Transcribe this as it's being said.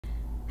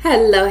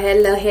Hello, how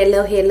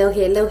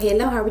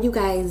are you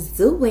guys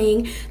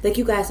doing? Thank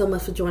you guys so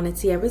much for joining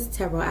Tiara's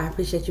Tarot. I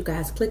appreciate you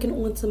guys clicking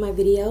onto my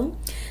video.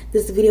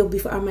 This video will be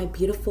for all my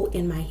beautiful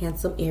and my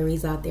handsome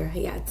Aries out there. How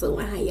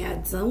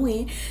y'all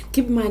doing?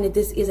 Keep in mind that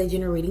this is a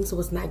general reading, so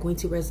it's not going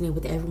to resonate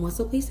with everyone,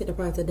 so please take the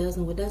part that does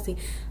and what doesn't,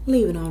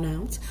 leave it on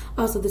out.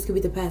 Also, this could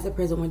be the past, the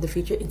present, or the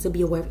future, and so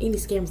be aware of any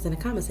scammers in the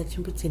comment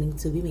section pretending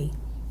to be me.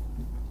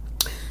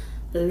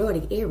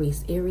 Lordy,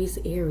 Aries.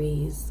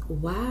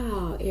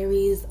 Wow,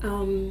 Aries,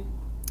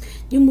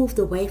 you moved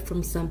away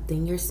from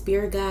something. Your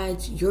spirit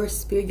guides, your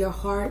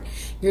heart,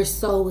 your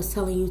soul was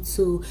telling you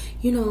to,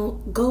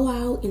 go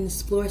out and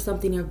explore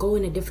something or go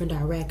in a different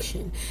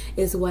direction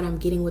is what I'm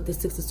getting with the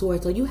Six of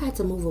Swords. So you had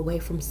to move away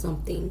from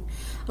something.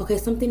 Okay,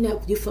 something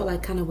that you felt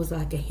like kind of was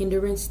like a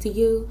hindrance to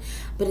you.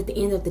 But at the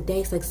end of the day,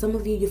 it's like some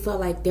of you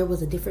felt like there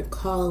was a different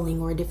calling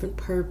or a different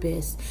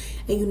purpose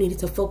and you needed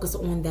to focus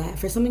on that.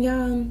 For some of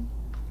y'all,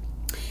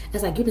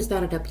 it's like you just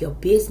started up your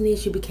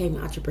business, you became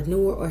an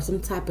entrepreneur or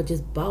some type of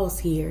just boss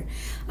here,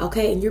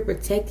 okay? And you're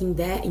protecting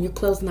that and you're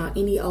closing out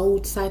any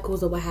old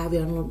cycles or what have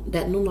you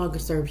that no longer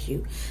serves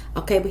you,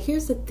 okay? But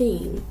here's the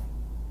thing.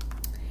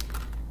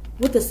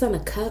 With the Son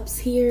of Cups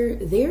here,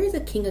 there is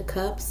a King of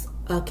Cups,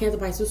 Cancer,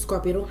 Pisces,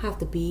 Scorpio, don't have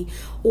to be,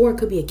 or it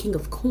could be a King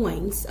of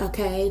Coins,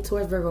 okay?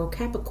 Taurus, Virgo,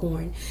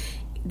 Capricorn,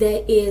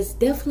 that is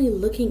definitely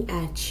looking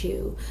at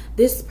you.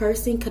 This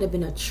person could have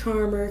been a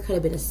charmer, could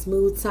have been a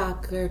smooth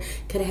talker,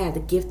 could have had the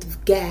gift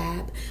of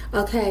gab,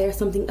 okay, or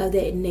something of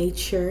that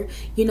nature.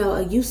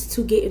 Used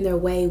to get in their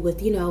way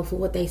with, for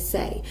what they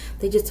say.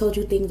 They just told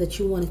you things that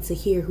you wanted to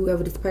hear,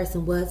 whoever this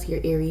person was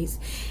here, Aries.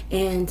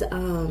 And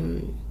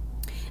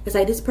it's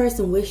like this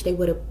person wished they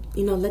would have,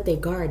 let their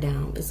guard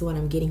down is what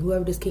I'm getting.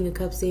 Whoever this King of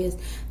Cups is,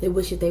 they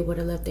wish that they would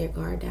have left their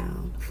guard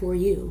down for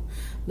you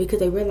because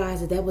they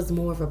realized that was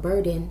more of a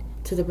burden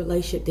to the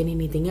relationship than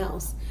anything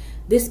else.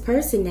 This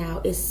person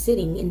now is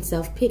sitting in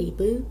self-pity,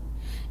 boo.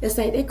 It's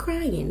like they're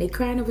crying. They're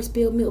crying over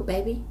spilled milk,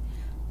 baby.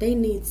 They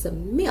need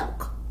some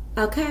milk,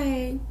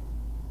 okay?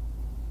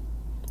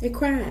 They're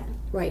crying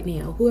right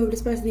now. Whoever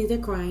this person is, they're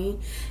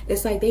crying.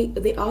 It's like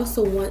they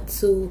also want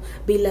to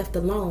be left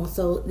alone.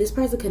 So this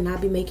person could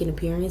not be making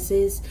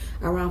appearances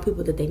around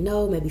people that they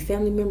know, maybe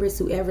family members,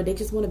 whoever. They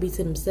just want to be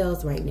to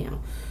themselves right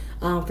now.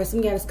 For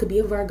some guys, could be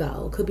a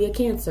Virgo, could be a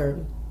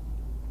Cancer.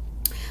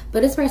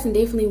 But this person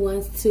definitely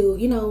wants to,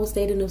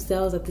 stay to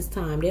themselves at this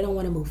time. They don't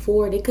want to move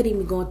forward. They could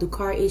even be going through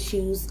car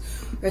issues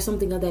or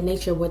something of that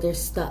nature where they're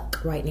stuck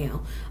right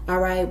now. All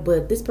right.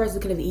 But this person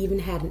could have even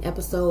had an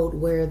episode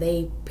where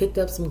they picked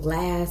up some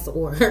glass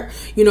or,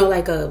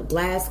 like a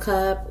glass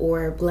cup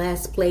or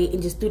glass plate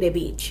and just threw their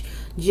bitch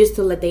just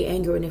to let their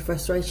anger and their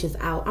frustrations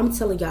out. I'm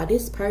telling y'all,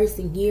 this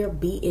person here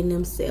beating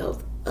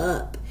themselves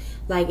up.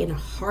 Like in a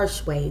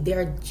harsh way.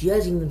 They're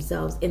judging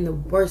themselves in the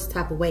worst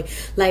type of way.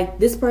 Like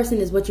this person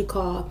is what you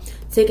call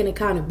taking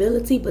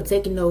accountability, but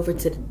taking over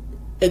to the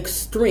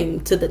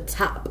extreme, to the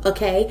top,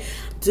 okay?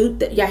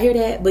 Y'all hear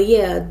that? But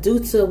yeah, due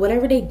to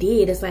whatever they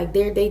did, it's like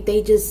they're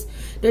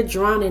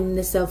drowning in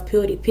the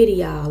self-pity,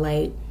 y'all.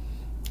 Like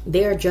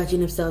they're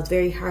judging themselves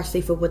very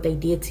harshly for what they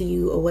did to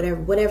you or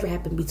whatever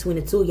happened between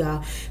the two of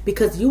y'all,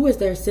 because you was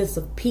their sense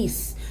of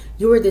peace.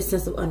 You were this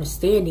sense of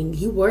understanding.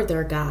 You were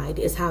their guide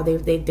is how they're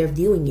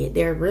viewing it.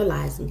 They're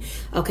realizing,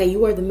 okay,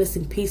 you are the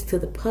missing piece to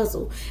the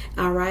puzzle.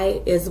 All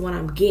right, is what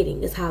I'm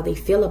getting. Is how they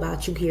feel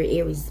about you here,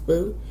 Aries,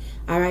 boo.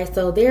 All right,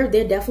 so they're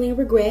definitely in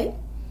regret.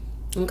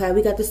 Okay,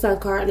 we got the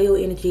Sun card, Leo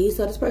energy.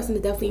 So this person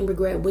is definitely in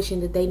regret,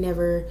 wishing that they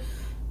never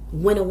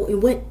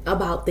went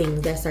about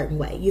things that certain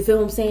way. You feel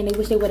what I'm saying? They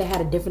wish they would have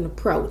had a different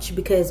approach,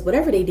 because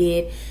whatever they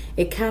did,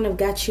 it kind of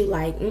got you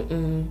like,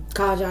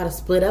 caused y'all to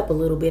split up a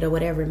little bit or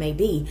whatever it may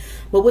be.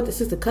 But with the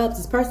Six of Cups,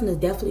 this person is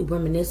definitely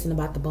reminiscing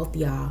about the both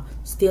of y'all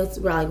still,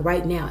 like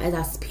right now as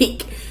I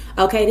speak.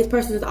 Okay, this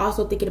person is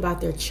also thinking about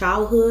their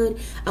childhood,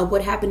 of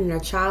what happened in their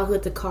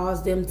childhood to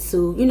cause them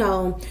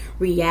to,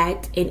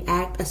 react and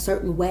act a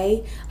certain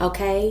way.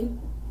 Okay,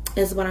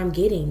 is what I'm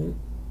getting.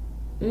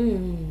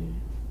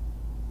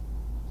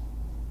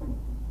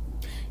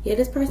 Yeah,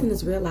 this person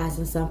is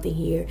realizing something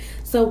here.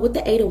 So with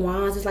the Eight of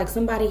Wands, it's like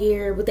somebody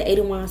here with the Eight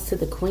of Wands to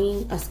the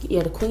Queen,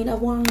 the Queen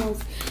of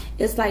Wands.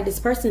 It's like this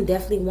person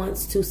definitely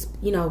wants to,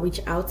 reach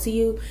out to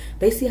you.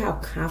 They see how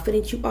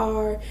confident you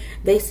are.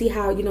 They see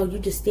how, you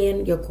just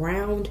stand your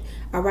ground.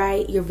 All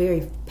right. You're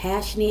very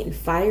passionate and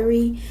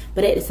fiery.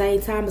 But at the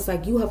same time, it's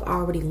like you have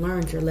already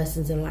learned your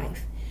lessons in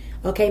life.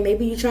 Okay,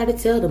 maybe you try to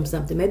tell them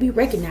something. Maybe you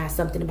recognize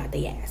something about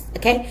their ass.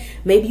 Okay,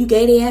 maybe you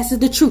gave their asses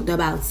the truth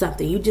about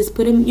something. You just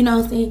put them, what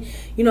I'm saying,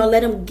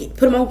 let them put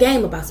them on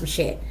game about some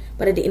shit.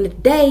 But at the end of the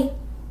day,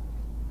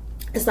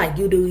 it's like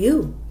you do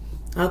you.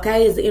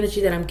 Okay, is the energy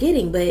that I'm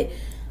getting. But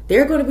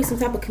there's going to be some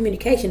type of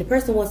communication. The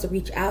person wants to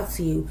reach out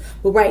to you.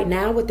 But right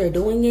now, what they're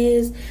doing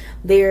is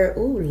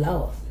ooh,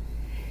 Lord.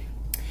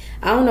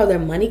 I don't know, their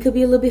money could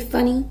be a little bit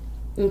funny.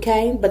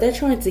 Okay, but they're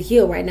trying to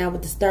heal right now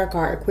with the Star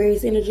card,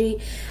 Aquarius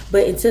energy.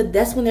 But until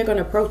that's when they're going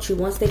to approach you,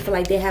 once they feel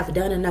like they have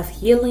done enough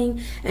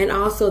healing, and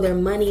also their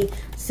money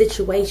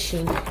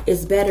situation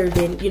is better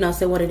than, you know,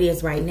 say what it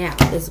is right now,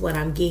 is what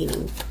I'm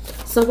getting.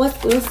 So we'll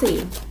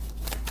see.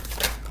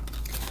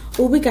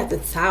 Oh, we got the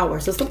Tower.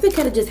 So something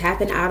could have just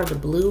happened out of the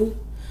blue.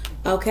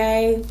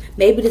 Okay,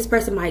 maybe this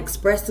person might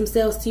express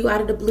themselves to you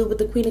out of the blue with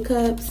the Queen of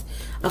Cups.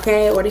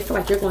 Okay, or they feel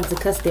like you're going to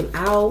cuss them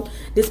out.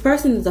 This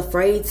person is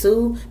afraid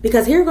too,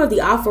 because here goes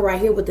the offer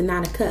right here with the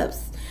Nine of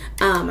Cups.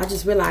 I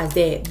just realized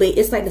that, but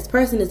it's like this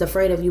person is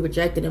afraid of you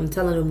rejecting them,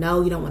 telling them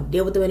no, you don't want to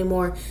deal with them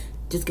anymore.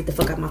 Just get the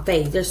fuck out of my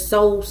face. They're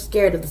so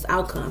scared of this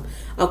outcome.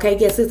 Okay,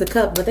 yes, it's a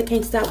cup, but they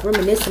can't stop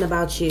reminiscing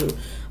about you.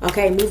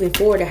 Okay, moving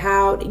forward to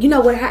how, you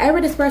know what,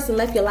 however this person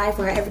left your life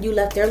or however you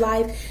left their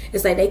life,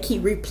 it's like they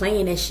keep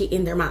replaying that shit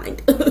in their mind.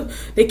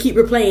 They keep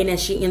replaying that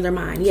shit in their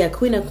mind. Yeah,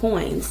 Queen of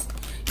Coins.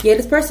 Yeah,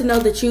 this person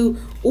knows that you,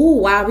 ooh,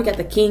 wow, we got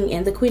the King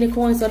and the Queen of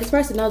Coins. So this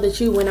person knows that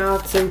you went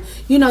out to,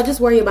 you know, just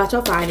worry about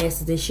your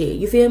finances and shit.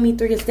 You feel me?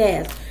 Three of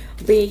Staffs.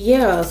 But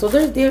yeah, so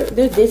there's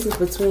distance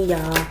between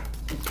y'all.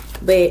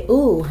 But,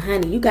 ooh,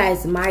 honey, you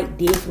guys might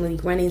definitely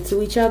run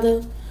into each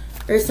other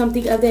or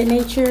something of that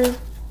nature.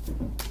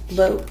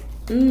 But,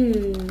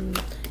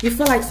 you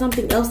feel like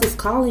something else is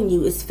calling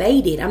you. It's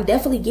faded. I'm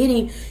definitely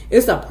getting,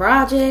 it's a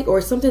project or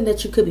something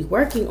that you could be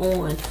working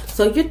on.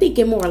 So you're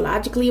thinking more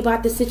logically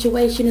about the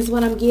situation is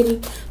what I'm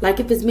getting. Like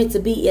if it's meant to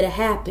be, it'll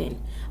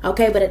happen.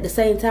 Okay, but at the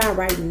same time,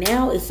 right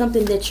now, it's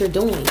something that you're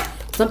doing.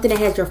 Something that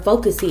has your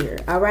focus here.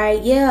 All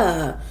right,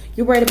 yeah.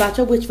 You're worried about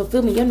your wish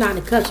fulfillment. You're not in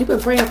the cups. You've been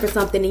praying for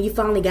something and you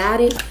finally got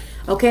it.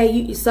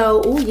 Okay,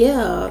 so, oh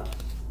yeah.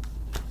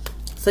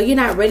 So you're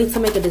not ready to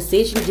make a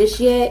decision just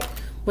yet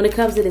when it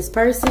comes to this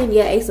person.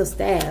 Yeah, Ace of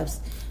Staffs.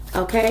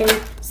 Okay,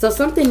 so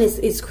something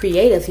is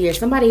creative here.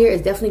 Somebody here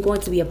is definitely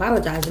going to be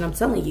apologizing. I'm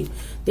telling you.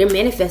 They're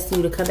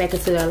manifesting you to come back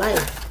into their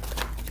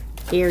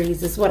life.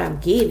 Aries, is what I'm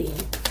getting.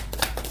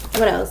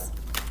 What else?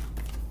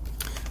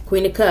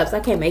 Queen of Cups. I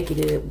can't make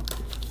it up.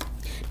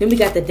 Then we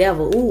got the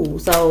Devil. Ooh,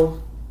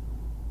 so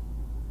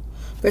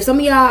for some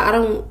of y'all, I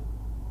don't.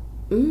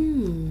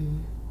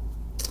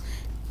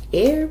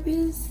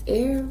 Aries.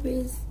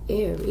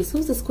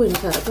 Who's this Queen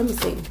of Cups? Let me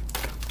see.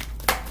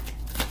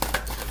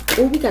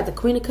 Oh, we got the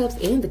Queen of Cups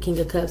and the King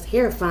of Cups.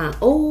 Terrifying.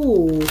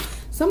 Oh,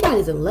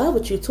 somebody's in love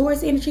with you.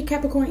 Taurus energy,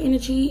 Capricorn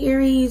energy,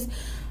 Aries.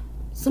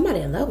 Somebody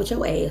in love with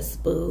your ass,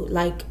 boo.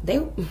 Like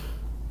they.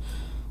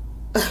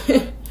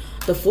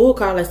 The Fool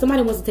card, like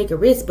somebody wants to take a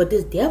risk, but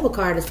this Devil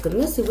card is good.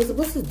 Let's see,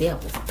 what's the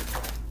Devil?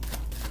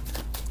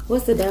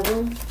 What's the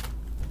Devil?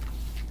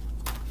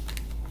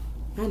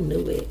 I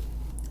knew it.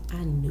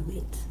 I knew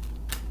it.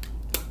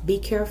 Be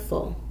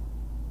careful.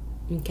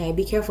 Okay,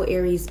 be careful,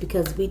 Aries,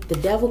 because the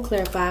Devil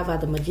clarified by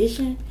the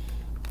Magician.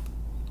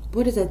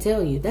 What does that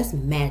tell you? That's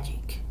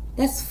magic.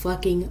 That's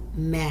fucking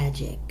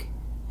magic.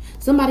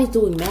 Somebody's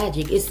doing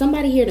magic. Is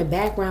somebody here in the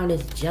background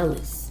that's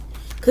jealous?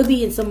 Could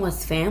be in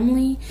someone's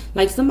family.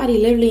 Like somebody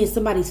literally in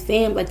somebody's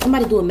family. Like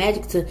somebody doing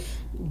magic to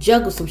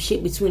juggle some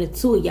shit between the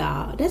two of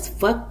y'all. That's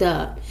fucked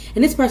up.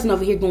 And this person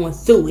over here going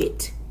through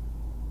it.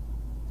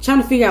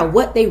 Trying to figure out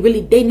what they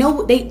really, they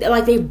know,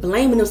 they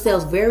blaming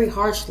themselves very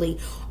harshly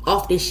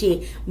off this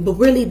shit. But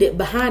really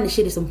behind the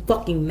shit is some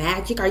fucking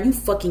magic. Are you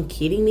fucking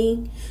kidding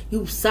me?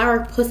 You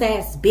sour puss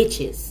ass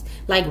bitches.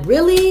 Like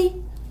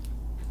really?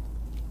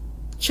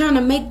 Trying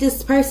to make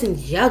this person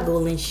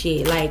juggle and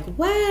shit. Like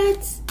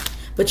what?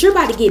 But you're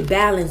about to get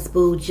balanced,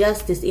 boo.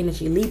 Justice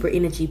energy, Libra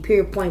energy,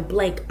 period, point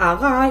blank.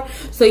 Alright.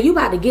 So you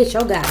about to get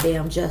your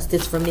goddamn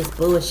justice from this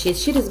bullshit.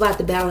 Shit is about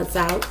to balance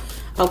out.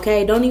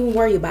 Okay? Don't even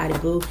worry about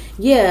it, boo.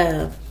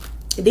 Yeah.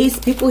 These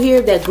people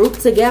here that group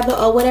together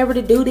or whatever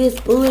to do this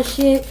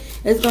bullshit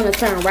is going to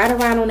turn right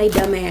around on their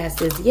dumb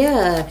asses.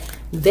 Yeah.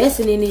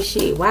 Investing in this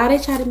shit. Why they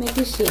try to make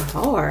this shit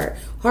hard?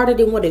 Harder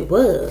than what it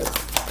was.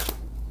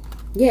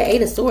 Yeah,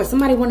 Eight of Swords.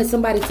 Somebody wanted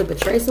somebody to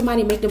betray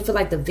somebody, make them feel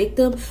like the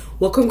victim.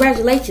 Well,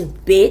 congratulations,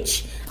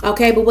 bitch.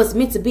 Okay, but what's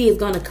meant to be is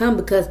going to come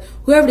because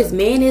whoever this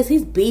man is,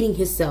 he's beating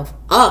himself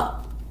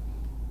up.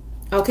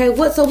 Okay,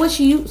 what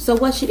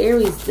should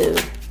Aries do?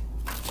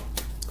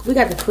 We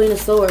got the Queen of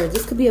Swords.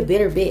 This could be a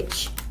bitter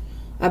bitch.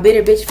 A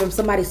bitter bitch from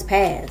somebody's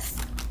past.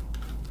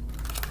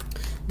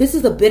 This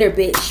is a bitter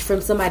bitch from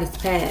somebody's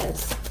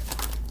past.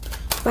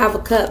 Five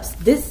of Cups.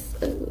 This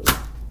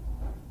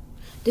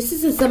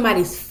isn't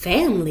somebody's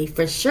family,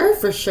 for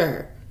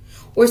sure.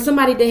 Or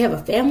somebody they have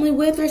a family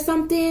with or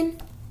something.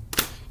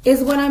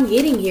 Is what I'm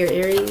getting here,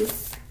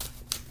 Aries.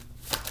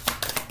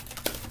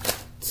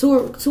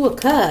 Two of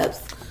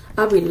Cups.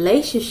 A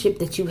relationship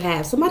that you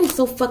have. Somebody's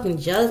so fucking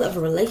jealous of a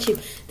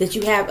relationship that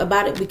you have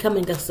about it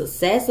becoming a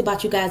success.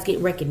 About you guys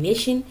getting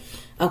recognition.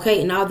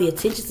 Okay, and all the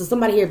attention. So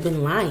somebody here has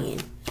been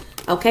lying.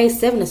 Okay,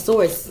 Seven of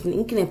Swords.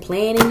 Sneaking and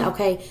planning.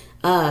 Okay,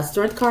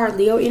 Strength card,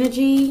 Leo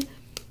energy.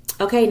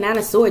 Okay, Nine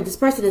of Swords. This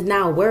person is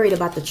now worried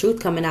about the truth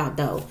coming out,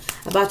 though.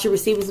 About you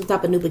receiving some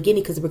type of new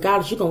beginning. Because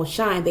regardless, you're going to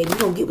shine, baby. You're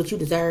going to get what you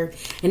deserve.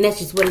 And that's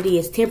just what it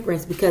is.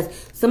 Temperance. Because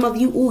some of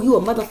you, ooh, you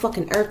a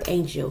motherfucking earth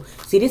angel.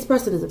 See, this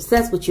person is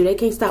obsessed with you. They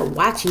can't stop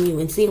watching you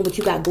and seeing what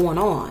you got going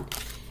on.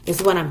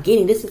 It's what I'm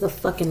getting. This is a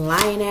fucking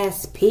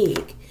lion-ass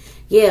pig.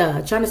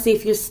 Yeah, trying to see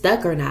if you're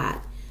stuck or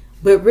not.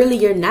 But really,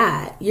 you're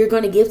not. You're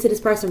going to give to this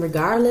person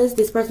regardless.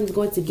 This person's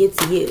going to give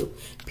to you.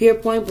 Pure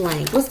point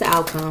blank. What's the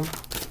outcome?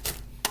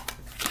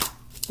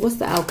 What's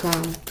the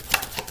outcome?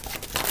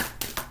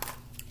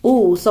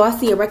 Ooh, so I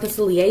see a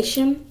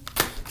reconciliation.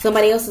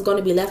 Somebody else is going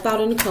to be left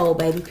out in the cold,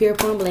 baby. Pure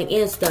point blank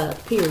and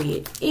stuck.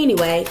 Period.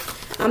 Anyway,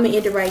 I'm going to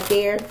end it right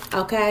there.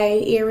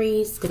 Okay,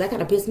 Aries? Because that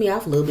kind of pissed me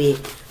off a little bit.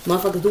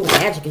 Motherfuckers doing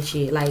magic and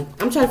shit. Like,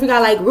 I'm trying to figure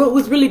out, like, what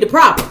was really the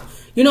problem.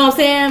 You know what I'm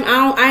saying?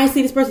 I ain't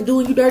see this person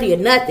doing you dirty or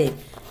nothing.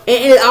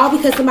 And it's all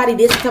because somebody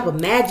did some type of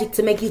magic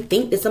to make you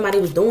think that somebody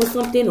was doing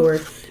something, or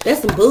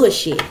that's some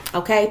bullshit,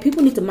 okay?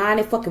 People need to mind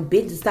their fucking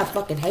business and stop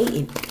fucking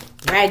hating.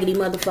 Raggedy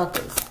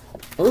motherfuckers.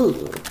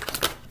 Ooh.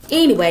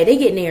 Anyway, they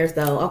getting theirs,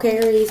 though, okay,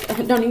 Aries?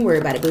 Don't even worry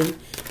about it, boo.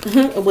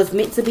 What's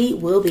meant to be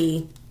will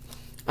be,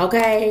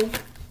 okay?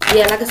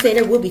 Yeah, like I said,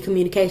 there will be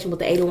communication with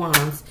the Eight of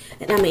Wands.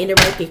 And I'm going to end it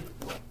right there.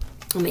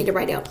 I'm going to end it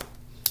right there.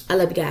 I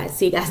love you guys.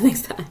 See you guys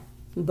next time.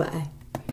 Bye.